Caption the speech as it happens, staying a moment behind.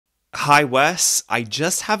Hi Wes, I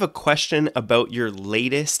just have a question about your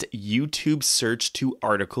latest YouTube search to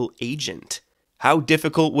article agent. How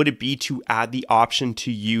difficult would it be to add the option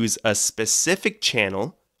to use a specific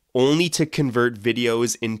channel only to convert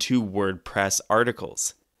videos into WordPress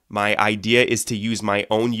articles? My idea is to use my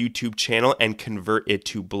own YouTube channel and convert it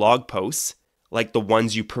to blog posts, like the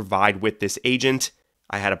ones you provide with this agent.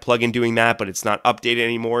 I had a plugin doing that, but it's not updated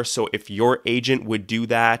anymore. So if your agent would do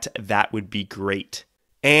that, that would be great.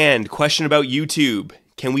 And question about YouTube.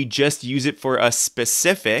 Can we just use it for a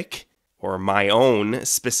specific or my own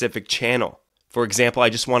specific channel? For example,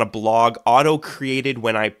 I just want a blog auto-created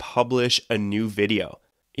when I publish a new video.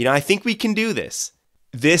 I think we can do this.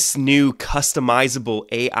 This new customizable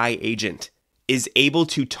AI agent is able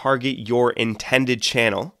to target your intended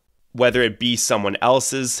channel, whether it be someone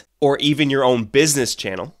else's or even your own business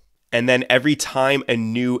channel. And then every time a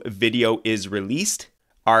new video is released,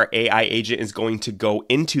 our AI agent is going to go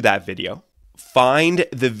into that video, find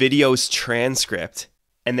the video's transcript,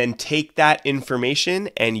 and then take that information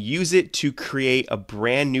and use it to create a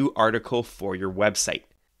brand new article for your website.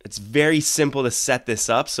 It's very simple to set this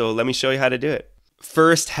up, so let me show you how to do it.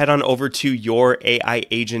 First, head on over to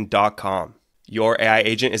youraiagent.com. Your AI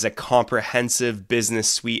Agent is a comprehensive business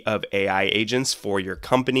suite of AI agents for your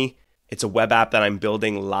company. It's a web app that I'm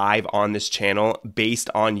building live on this channel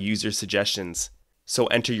based on user suggestions. So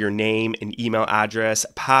enter your name and email address,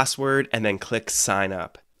 password, and then click sign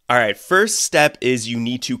up. All right, first step is you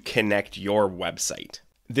need to connect your website.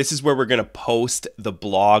 This is where we're going to post the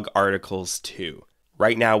blog articles to.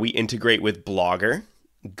 Right now, we integrate with Blogger,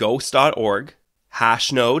 Ghost.org,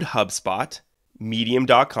 Hashnode, HubSpot,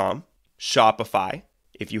 Medium.com, Shopify,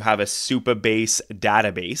 if you have a Supabase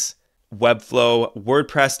database, Webflow,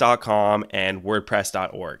 WordPress.com, and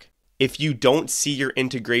WordPress.org. If you don't see your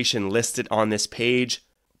integration listed on this page,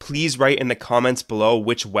 please write in the comments below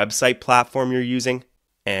which website platform you're using,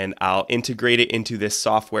 and I'll integrate it into this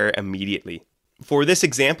software immediately. For this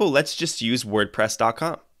example, let's just use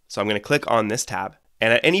WordPress.com. So I'm going to click on this tab.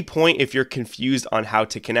 And at any point, if you're confused on how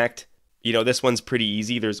to connect, this one's pretty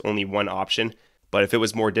easy. There's only one option. But if it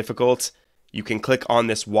was more difficult, you can click on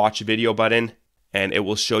this watch video button and it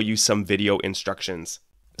will show you some video instructions.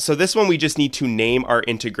 So this one, we just need to name our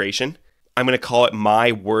integration. I'm going to call it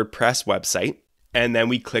My WordPress Website. And then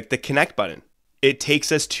we click the connect button. It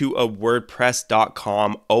takes us to a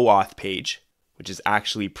WordPress.com OAuth page, which is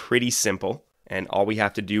actually pretty simple. And all we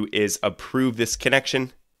have to do is approve this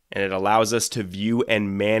connection. And it allows us to view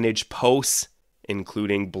and manage posts,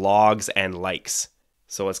 including blogs and likes.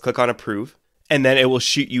 So let's click on approve. And then it will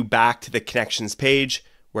shoot you back to the connections page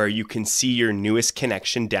where you can see your newest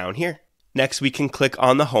connection down here. Next, we can click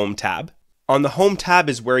on the Home tab. On the Home tab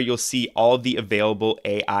is where you'll see all of the available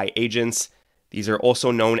AI agents. These are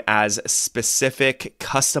also known as specific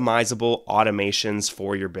customizable automations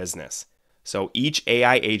for your business. So each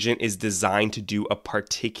AI agent is designed to do a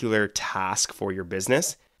particular task for your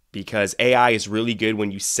business, because AI is really good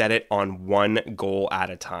when you set it on one goal at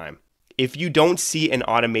a time. If you don't see an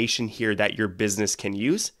automation here that your business can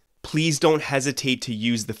use, please don't hesitate to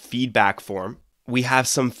use the feedback form. We have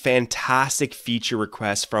some fantastic feature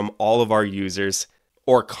requests from all of our users,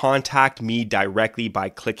 or contact me directly by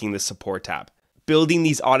clicking the support tab. Building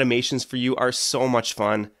these automations for you are so much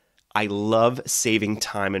fun. I love saving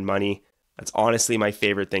time and money. That's honestly my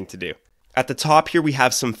favorite thing to do. At the top here, we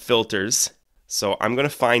have some filters. So I'm going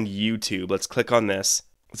to find YouTube. Let's click on this.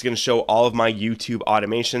 It's going to show all of my YouTube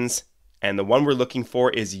automations. And the one we're looking for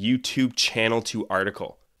is YouTube channel to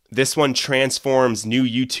article. This one transforms new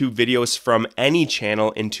YouTube videos from any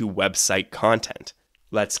channel into website content.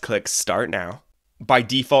 Let's click start now. By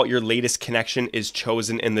default, your latest connection is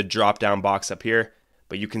chosen in the drop-down box up here,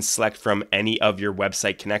 but you can select from any of your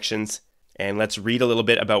website connections. And let's read a little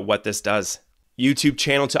bit about what this does. YouTube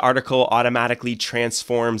channel to article automatically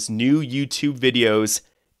transforms new YouTube videos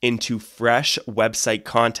into fresh website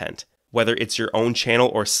content. Whether it's your own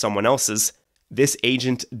channel or someone else's, this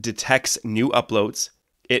agent detects new uploads.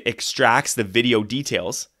 It extracts the video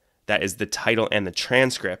details, that is the title and the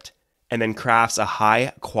transcript, and then crafts a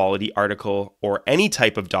high quality article or any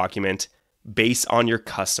type of document based on your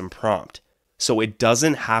custom prompt. So it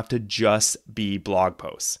doesn't have to just be blog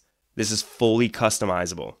posts. This is fully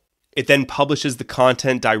customizable. It then publishes the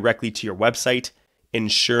content directly to your website,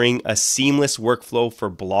 ensuring a seamless workflow for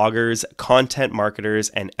bloggers, content marketers,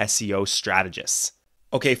 and SEO strategists.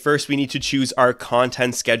 Okay, first we need to choose our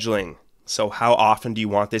content scheduling. So how often do you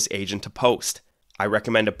want this agent to post? I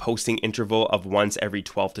recommend a posting interval of once every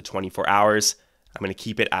 12 to 24 hours. I'm going to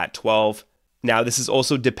keep it at 12. Now, this is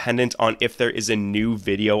also dependent on if there is a new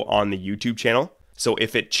video on the YouTube channel. So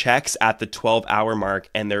if it checks at the 12-hour mark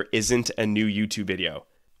and there isn't a new YouTube video,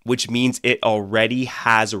 which means it already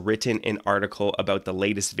has written an article about the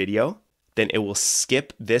latest video, then it will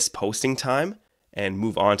skip this posting time and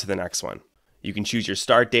move on to the next one. You can choose your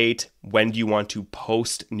start date, when do you want to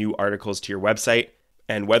post new articles to your website,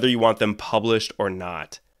 and whether you want them published or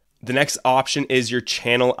not. The next option is your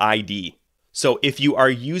channel ID. So if you are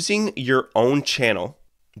using your own channel,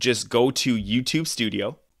 just go to YouTube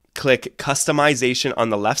Studio, click Customization on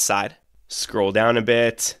the left side, scroll down a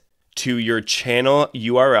bit to your channel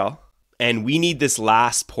URL, and we need this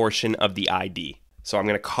last portion of the ID. So I'm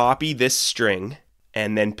going to copy this string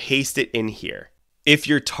and then paste it in here. If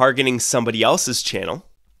you're targeting somebody else's channel,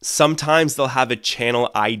 sometimes they'll have a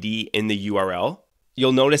channel ID in the URL.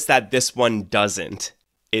 You'll notice that this one doesn't.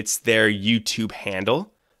 It's their YouTube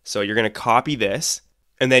handle. So you're going to copy this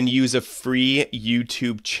and then use a free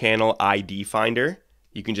YouTube channel ID finder.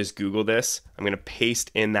 You can just Google this. I'm going to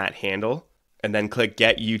paste in that handle and then click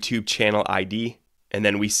Get YouTube Channel ID. And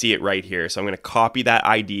then we see it right here. So I'm going to copy that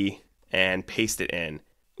ID and paste it in.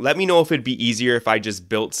 Let me know if it'd be easier if I just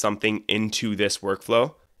built something into this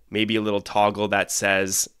workflow. Maybe a little toggle that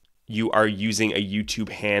says you are using a YouTube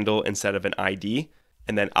handle instead of an ID.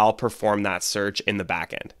 And then I'll perform that search in the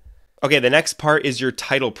backend. Okay, the next part is your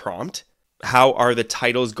title prompt. How are the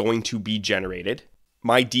titles going to be generated?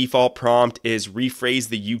 My default prompt is rephrase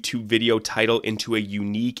the YouTube video title into a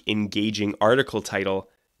unique, engaging article title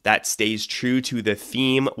that stays true to the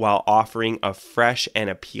theme while offering a fresh and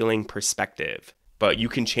appealing perspective. But you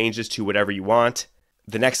can change this to whatever you want.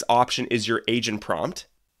 The next option is your agent prompt.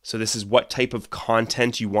 So this is what type of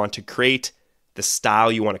content you want to create, the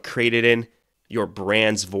style you want to create it in, your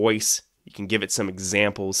brand's voice. You can give it some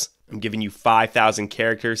examples. I'm giving you 5,000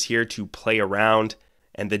 characters here to play around.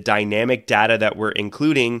 And the dynamic data that we're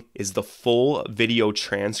including is the full video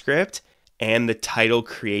transcript and the title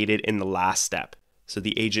created in the last step. So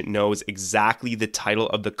the agent knows exactly the title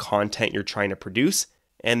of the content you're trying to produce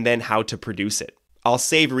and then how to produce it. I'll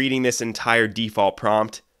save reading this entire default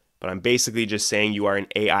prompt, but I'm basically just saying you are an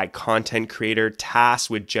AI content creator tasked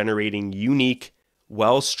with generating unique,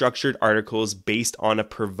 well-structured articles based on a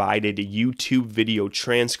provided YouTube video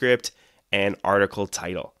transcript and article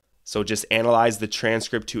title. So just analyze the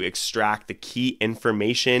transcript to extract the key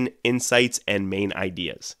information, insights, and main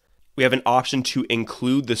ideas. We have an option to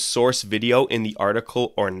include the source video in the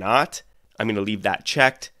article or not. I'm going to leave that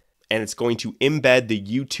checked, and it's going to embed the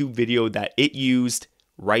YouTube video that it used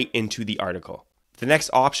right into the article. The next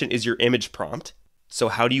option is your image prompt. So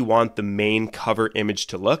how do you want the main cover image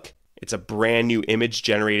to look? It's a brand new image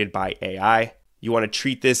generated by AI. You want to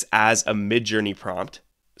treat this as a Midjourney prompt.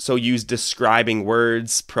 So use describing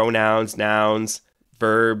words, pronouns, nouns,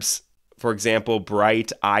 verbs. For example,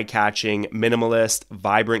 bright, eye-catching, minimalist,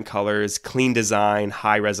 vibrant colors, clean design,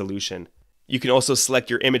 high resolution. You can also select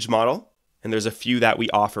your image model, and there's a few that we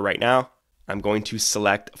offer right now. I'm going to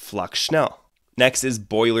select Flux Schnell. Next is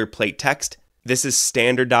boilerplate text. This is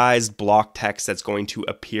standardized block text that's going to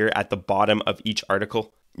appear at the bottom of each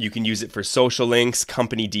article. You can use it for social links,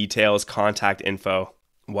 company details, contact info,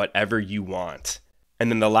 whatever you want.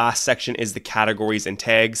 And then the last section is the categories and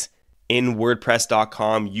tags. In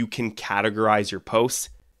WordPress.com, you can categorize your posts,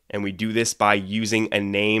 and we do this by using a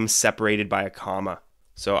name separated by a comma.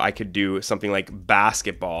 So I could do something like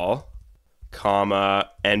basketball, comma,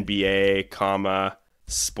 NBA, comma,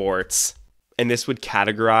 sports. And this would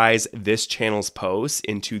categorize this channel's posts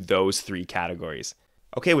into those three categories.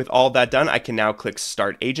 Okay, with all that done, I can now click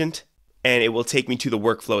Start Agent, and it will take me to the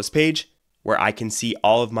Workflows page where I can see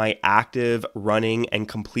all of my active, running, and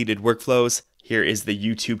completed workflows. Here is the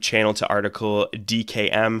YouTube channel to article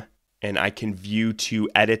DKM, and I can view to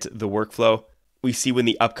edit the workflow. We see when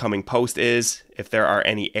the upcoming post is, if there are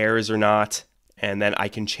any errors or not, and then I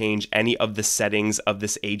can change any of the settings of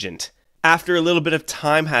this agent. After a little bit of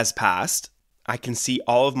time has passed, I can see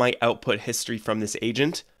all of my output history from this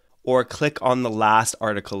agent, or click on the last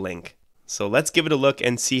article link. So let's give it a look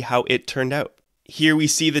and see how it turned out. Here we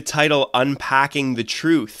see the title, Unpacking the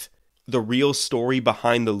Truth, the real story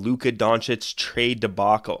behind the Luka Doncic trade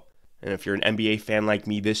debacle. And if you're an NBA fan like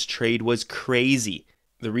me, this trade was crazy.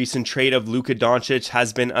 The recent trade of Luka Doncic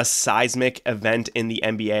has been a seismic event in the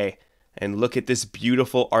NBA. And look at this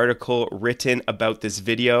beautiful article written about this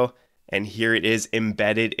video. And here it is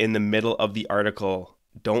embedded in the middle of the article.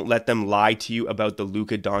 Don't let them lie to you about the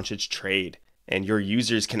Luka Doncic trade. And your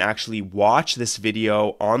users can actually watch this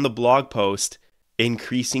video on the blog post,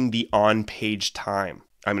 increasing the on-page time.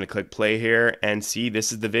 I'm going to click play here and see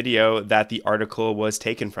this is the video that the article was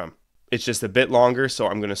taken from. It's just a bit longer, so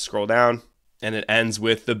I'm going to scroll down, and it ends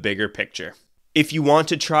with the bigger picture. if you want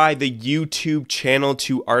to try the YouTube channel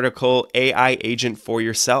to article AI agent for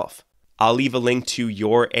yourself. I'll leave a link to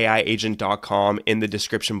youraiagent.com in the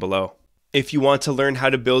description below. If you want to learn how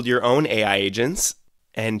to build your own AI agents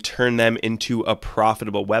and turn them into a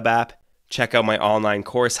profitable web app, check out my online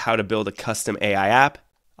course, How to Build a Custom AI App.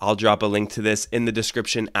 I'll drop a link to this in the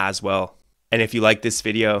description as well. And if you like this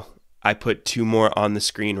video, I put 2 more on the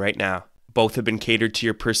screen right now. Both have been catered to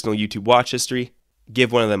your personal YouTube watch history.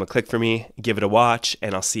 Give one of them a click for me, give it a watch,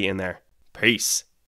 and I'll see you in there. Peace.